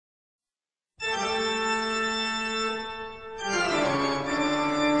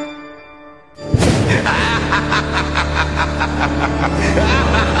What's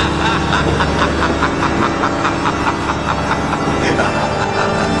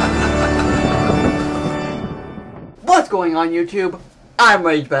going on, YouTube? I'm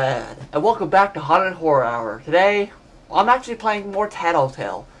RageBad, and welcome back to Haunted Horror Hour. Today, I'm actually playing more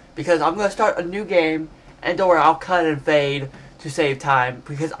Tattletale, because I'm going to start a new game, and don't worry, I'll cut and fade to save time,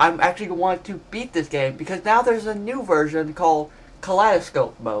 because I'm actually going to want to beat this game, because now there's a new version called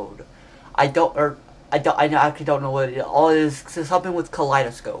Kaleidoscope Mode. I actually don't know what it is. All it is something with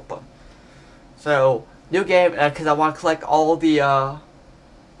Kaleidoscope. So, new game, because I want to collect all the,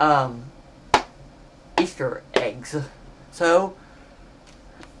 Easter eggs. So,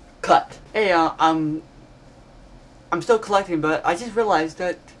 cut. Hey, I'm still collecting, but I just realized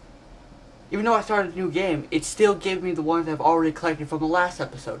that even though I started a new game, it still gave me the ones I've already collected from the last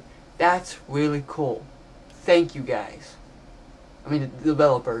episode. That's really cool. Thank you guys. I mean, the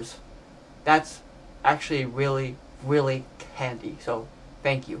developers. That's actually really, really handy. So,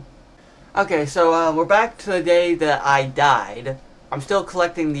 thank you. Okay, so we're back to the day that I died. I'm still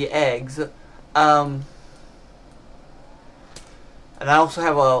collecting the eggs. And I also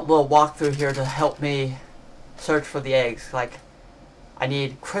have a little walkthrough here to help me search for the eggs. Like, I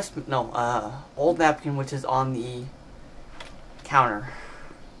need old napkin, which is on the counter.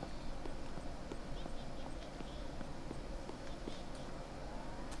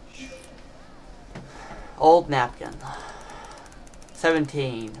 Old napkin.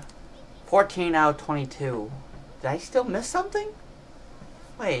 17. 14 out of 22. Did I still miss something?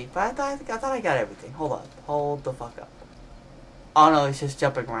 Wait, but I thought I got everything. Hold up. Hold the fuck up. Oh no, it's just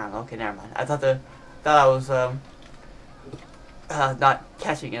jumping around. Okay, never mind. I thought I was not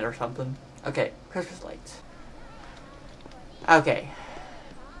catching it or something. Okay, Christmas lights. Okay.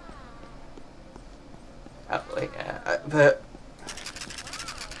 Oh wait, but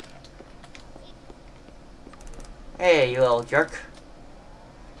hey, you little jerk.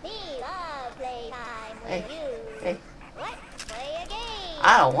 Hey, hey. What? Play a game.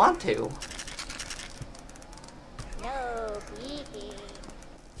 I don't want to. No peeking.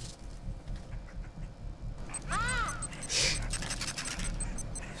 Shh.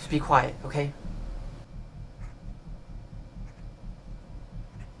 Just be quiet, okay?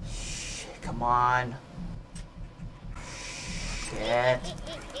 Shit, come on. Shit.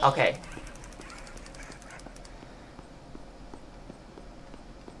 Okay.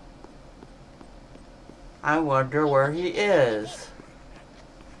 I wonder where he is.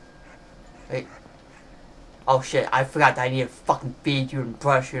 Wait. Oh shit, I forgot that I need to fucking feed you and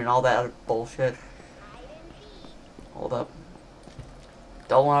brush you and all that other bullshit. Hold up.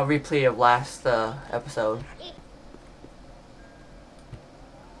 Don't want to replay of last episode.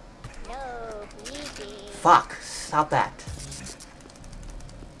 No peeking. Fuck, stop that.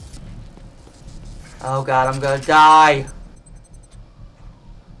 Oh god, I'm gonna die.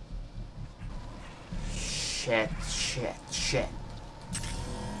 Shit, shit, shit.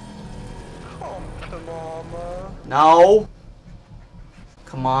 Mama. No.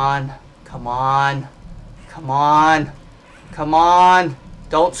 Come on. Come on. Come on. Come on.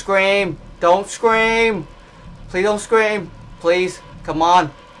 Don't scream. Don't scream. Please don't scream. Please. Come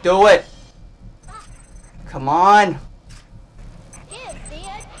on. Do it. Come on. Give me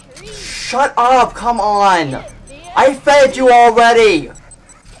a treat. Shut up. Come on. I fed you already.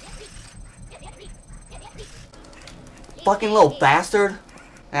 Fucking little bastard.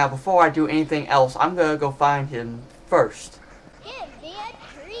 Now, before I do anything else, I'm gonna go find him first. Give me a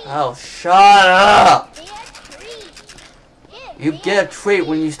treat. Oh, shut up! Give me a treat. You get a treat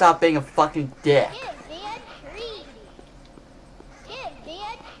when you stop being a fucking dick. Give me a treat. Give me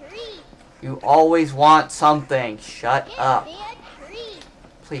a treat. You always want something. Shut up. Give me a treat.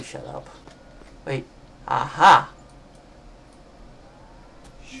 Please shut up. Wait. Aha!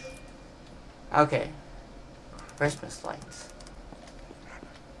 Okay. Christmas lights.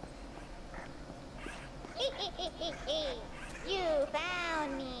 You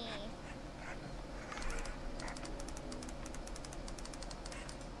found me.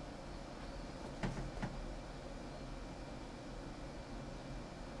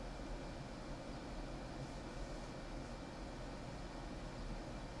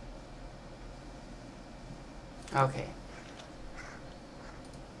 Okay.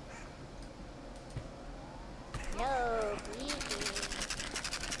 No peeking.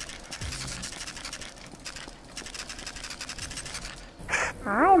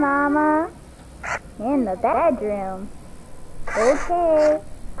 Hi, Mama. In the bedroom. Okay.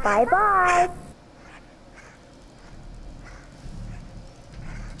 Bye-bye.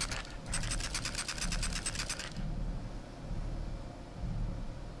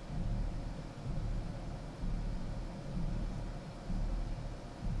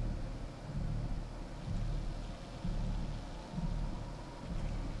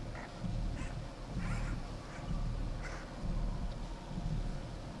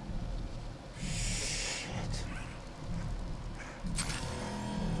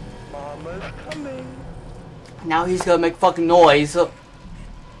 Mama's coming. Now he's gonna make fucking noise. Give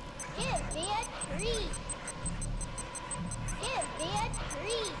me a treat. Give me a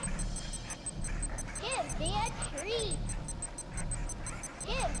treat. Give me a treat.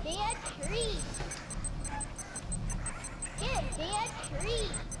 Give me a treat. Give me a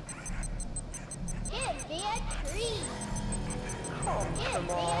treat. Give me a treat. Come to Give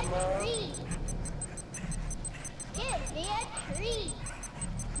me a Mama. treat. Give me a treat.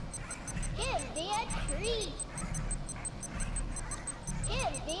 Give me a treat.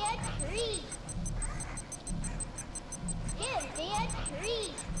 Give me a treat. Give me a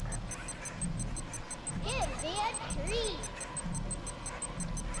treat. Give me a treat.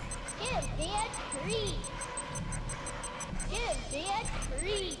 Give me a treat. Give me a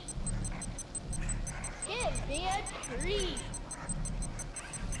treat.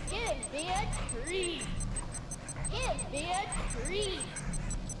 Give me a treat. Give me a treat.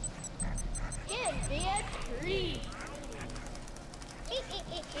 Give me a treat. Give me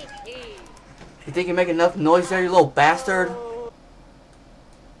a treat. You think you make enough noise there, you little bastard?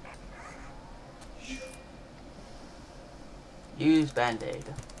 Use Band-Aid.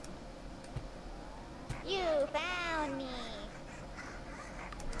 You found me.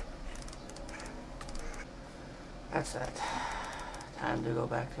 That's that. Time to go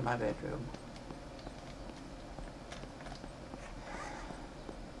back to my bedroom.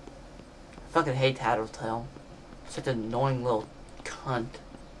 I fucking hate Tattletale. Such an annoying little cunt.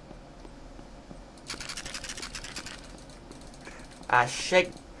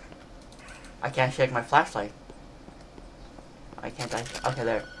 Shake. I can't shake my flashlight. I can't. Okay,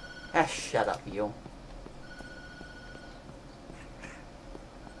 there. Shut up, you.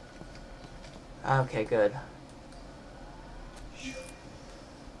 Okay, good.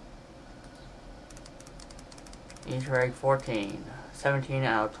 Easter egg 14. 17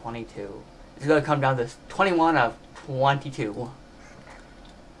 out of 22. It's gonna come down to 21 out of 22.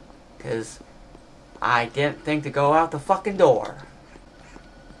 Because I didn't think to go out the fucking door.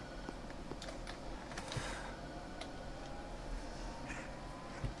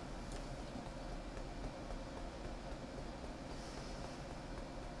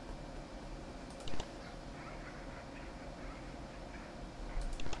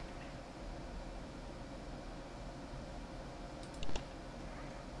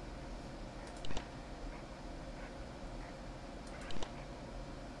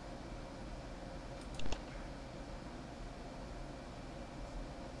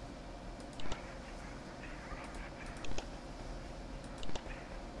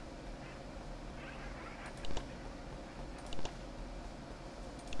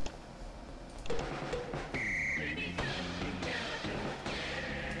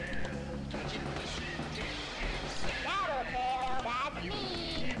 Tattletale, that's me.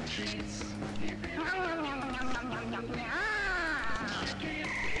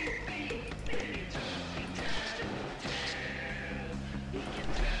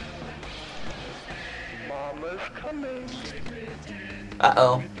 Mama's coming.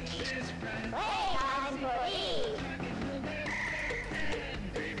 Uh-oh. Play on police.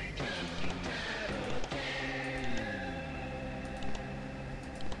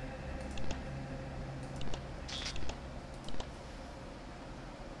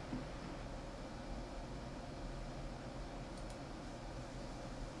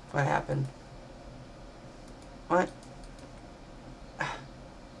 What happened? What?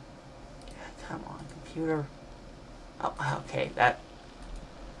 Come on, computer. Oh, okay, that...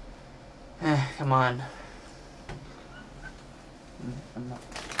 come on.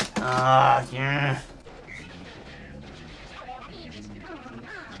 Ah, yeah.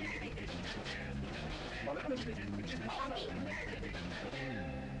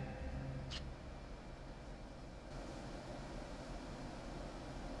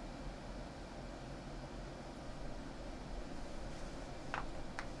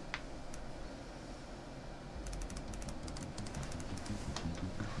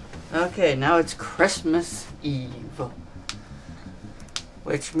 Okay, now it's Christmas Eve.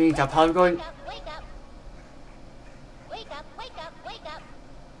 Which means I'm probably going... Wake up. Wake up, wake up, wake up.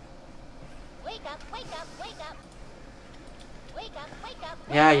 Wake up, wake up, wake up. Wake up, wake up.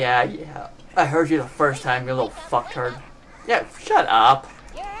 Yeah. I heard you the first time, you little fucktard. Yeah, shut up.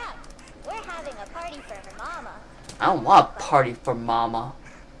 You're up. We're having a party for Mama. I don't want a party for Mama.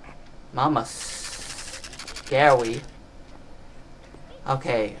 Mama's scary.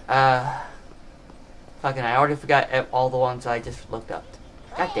 Okay, fucking, I already forgot all the ones I just looked up.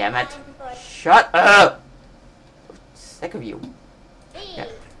 God damn it. Shut up! Sick of you. Yeah,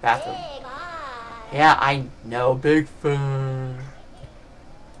 bathroom. Yeah, I know, big fan.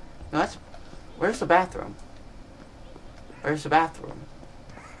 No, that's... Where's the bathroom? Where's the bathroom?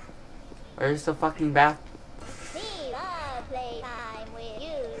 Where's the fucking bath... We love playtime with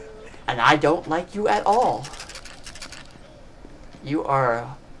you. And I don't like you at all. You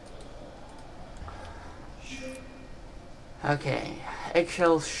are... Okay.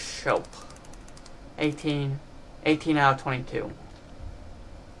 Eggshell soap. 18 out of 22.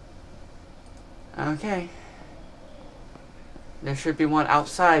 Okay. There should be one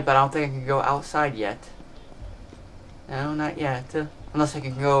outside, but I don't think I can go outside yet. No, not yet. Unless I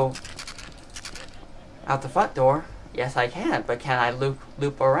can go out the front door. Yes, I can, but can I loop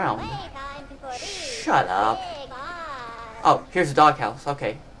around? Playtime for these Shut up. big eyes. Oh, here's the doghouse.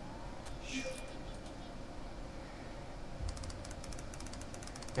 Okay.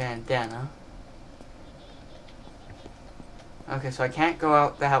 Bandana. Okay, so I can't go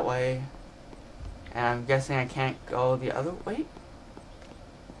out that way. And I'm guessing I can't go the other way?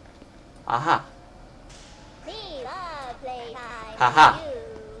 Aha. We love playtime Haha. with you.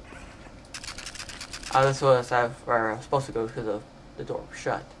 Oh, this was where I was supposed to go because of the door was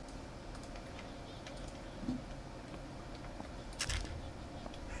shut.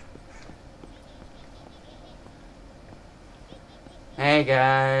 Hey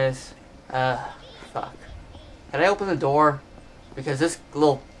guys. Fuck. Can I open the door? Because this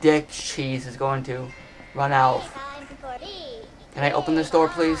little dick cheese is going to run out. Playtime for these Can I open this door,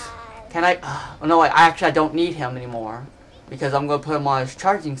 please? eyes. Can I? Oh, no, I don't need him anymore. Because I'm going to put him on his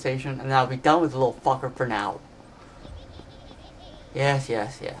charging station and then I'll be done with the little fucker for now. Yes,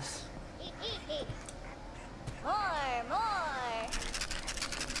 yes, yes. More.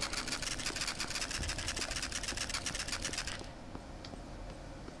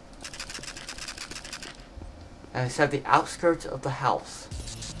 And it's at the outskirts of the house.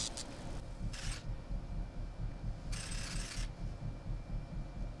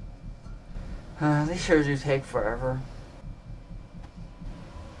 These sure do take forever.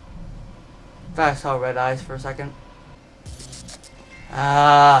 Thought I saw red eyes for a second.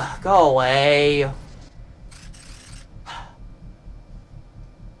 Go away.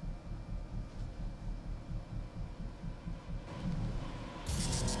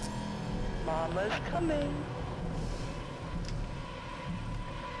 Mama's coming.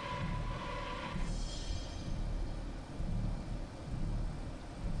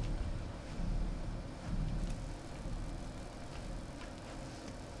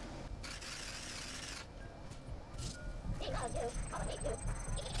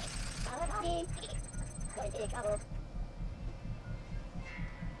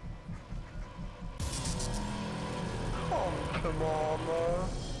 Come to Mama.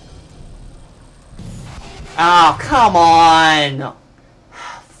 Oh, come on!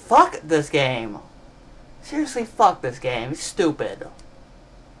 Fuck this game. Seriously, fuck this game. It's stupid.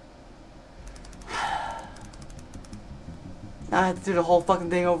 Now I have to do the whole fucking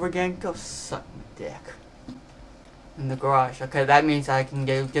thing over again? Go suck my dick. In the garage. Okay, that means I can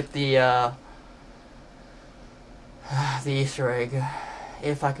get the Easter egg.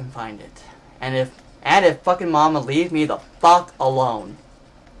 If I can find it. And if fucking Mama leaves me the fuck alone.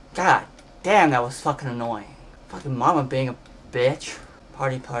 God damn, that was fucking annoying. Fucking Mama being a bitch.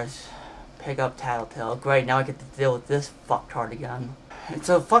 Party parts. Pick up Tattletale. Great, now I get to deal with this fucktard again. Is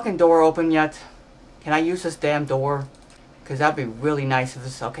the fucking door open yet? Can I use this damn door? Because that'd be really nice if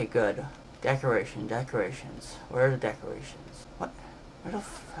it's... Okay, good. Decorations. Where are the decorations? What? Where the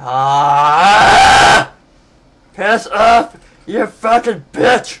Ah! Piss off, you fucking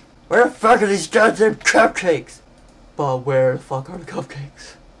bitch! Where the fuck are these goddamn cupcakes? But where the fuck are the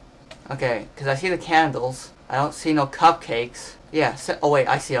cupcakes? Okay, because I see the candles. I don't see no cupcakes. Yeah, oh wait,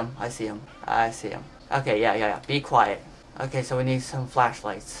 I see them. Okay, yeah. Be quiet. Okay, so we need some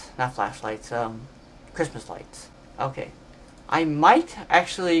flashlights. Not flashlights, Christmas lights. Okay. I might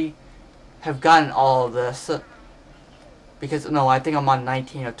actually have gotten all of this. Because, no, I think I'm on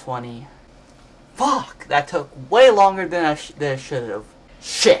 19 or 20. Fuck! That took way longer than I should have.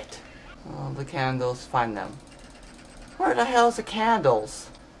 Shit! Oh, the candles. Find them. Where the hell's the candles?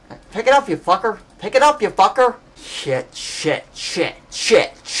 Pick it up, you fucker! Pick it up, you fucker! Shit.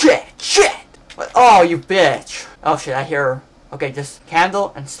 What? Oh, you bitch! Oh shit, I hear her. Okay, just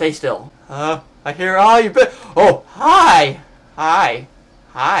candle and stay still. I hear, oh, you bitch! Oh, hi! Hi!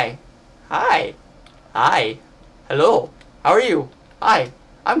 Hello! How are you? Hi!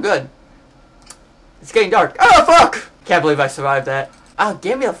 I'm good. It's getting dark. Oh, fuck! Can't believe I survived that. Oh,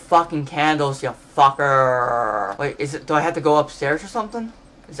 give me the fucking candles, you fucker! Wait, do I have to go upstairs or something?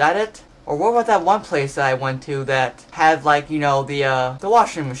 Is that it? Or what about that one place that I went to that had, like, you know, the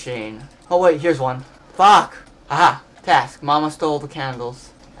washing machine? Oh wait, here's one. Fuck! Aha! Task. Mama stole the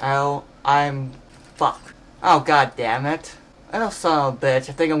candles. Oh, I'm fuck. Oh, god damn it. Oh, son of a bitch,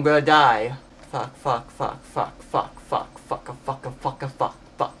 I think I'm gonna die. Fuck, fuck, fuck, fuck, fuck, fuck, fuck, fuck, fuck, fuck, fuck,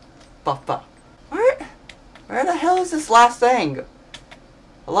 fuck, fuck, fuck. Where the hell is this last thing?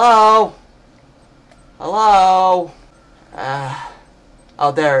 Hello? Hello?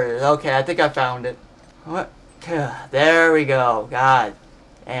 Oh, there it is. Okay, I think I found it. What? There we go. God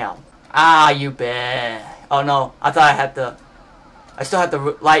damn. Ah, you bitch. Oh no, I thought I had to. I still have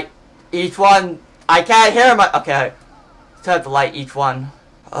to light each one. I can't hear my. Okay, still have to light each one.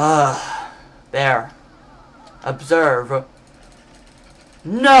 There. Observe.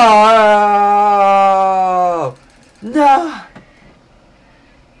 No! No!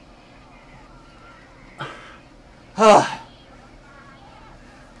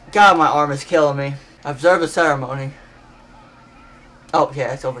 God, my arm is killing me. Observe the ceremony. Oh,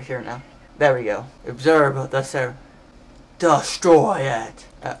 yeah, it's over here now. There we go. Observe the ceremony. Destroy it.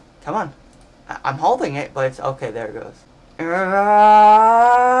 Come on. I'm holding it, but it's okay. There it goes.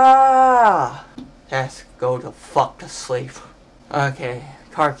 Yes, go to fuck to sleep. Okay,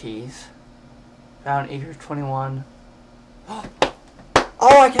 car keys. Found acre 21. Oh,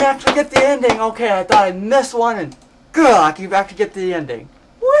 I can actually get the ending. Okay, I thought I missed one, and good, I can actually get the ending.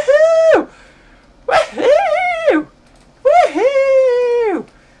 Woohoo! Woohoo! Woohoo!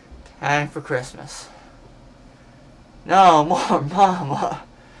 Time for Christmas. No more, Mama.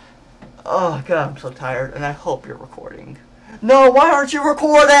 Oh God, I'm so tired, and I hope you're recording. No, why aren't you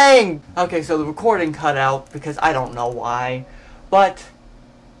recording? Okay, so the recording cut out because I don't know why, but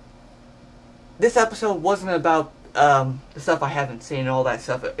this episode wasn't about the stuff I haven't seen and all that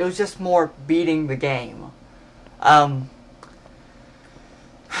stuff. It was just more beating the game. I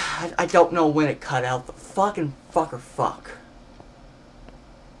don't know when it cut out. The fucking fucker fuck.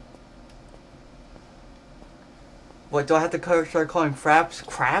 What, do I have to start calling fraps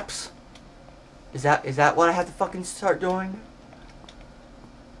craps? Is that what I have to fucking start doing?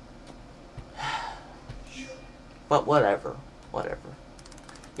 But whatever. Whatever.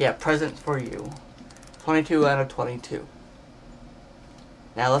 Yeah, present for you. 22 out of 22.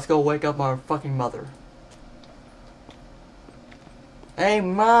 Now let's go wake up our fucking mother. Hey,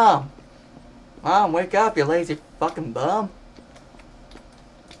 Mom! Mom, wake up, you lazy fucking bum.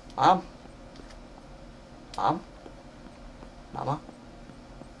 Mom? Mom? Mama?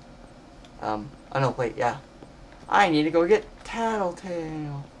 Oh no, wait, yeah. I need to go get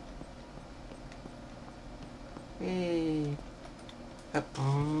Tattletale. Hey.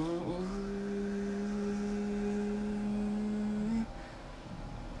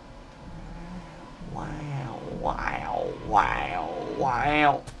 Wow, wow, wow,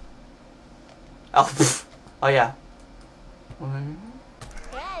 wow. Oh, pfft. Oh yeah.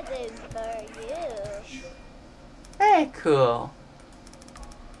 Presents for you. Hey, cool.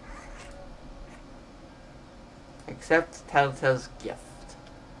 Accept Tattletale's gift.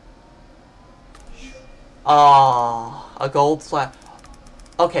 Oh, a gold slab.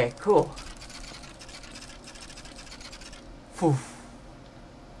 Okay, cool. Phew.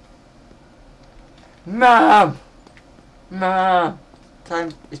 Mom! Mom!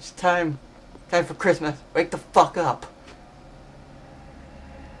 It's time for Christmas. Wake the fuck up.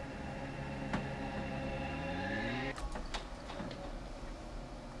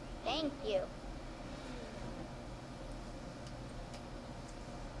 Thank you.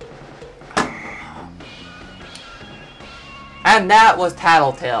 And that was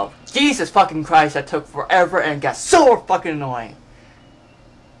Tattletale. Jesus fucking Christ, that took forever and got so fucking annoying.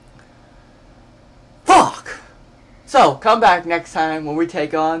 Fuck! So, come back next time when we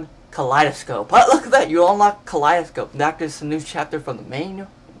take on Kaleidoscope. But look at that, you unlock Kaleidoscope. That is a new chapter from the main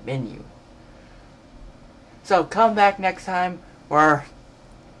menu. So, come back next time where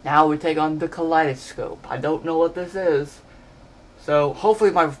now we take on the Kaleidoscope. I don't know what this is. So,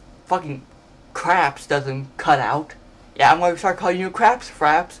 hopefully my fucking craps doesn't cut out. Yeah, I'm going to start calling you craps,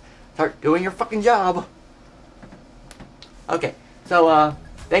 fraps. Start doing your fucking job. Okay, so,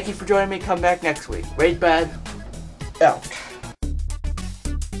 thank you for joining me. Come back next week. RageBad out.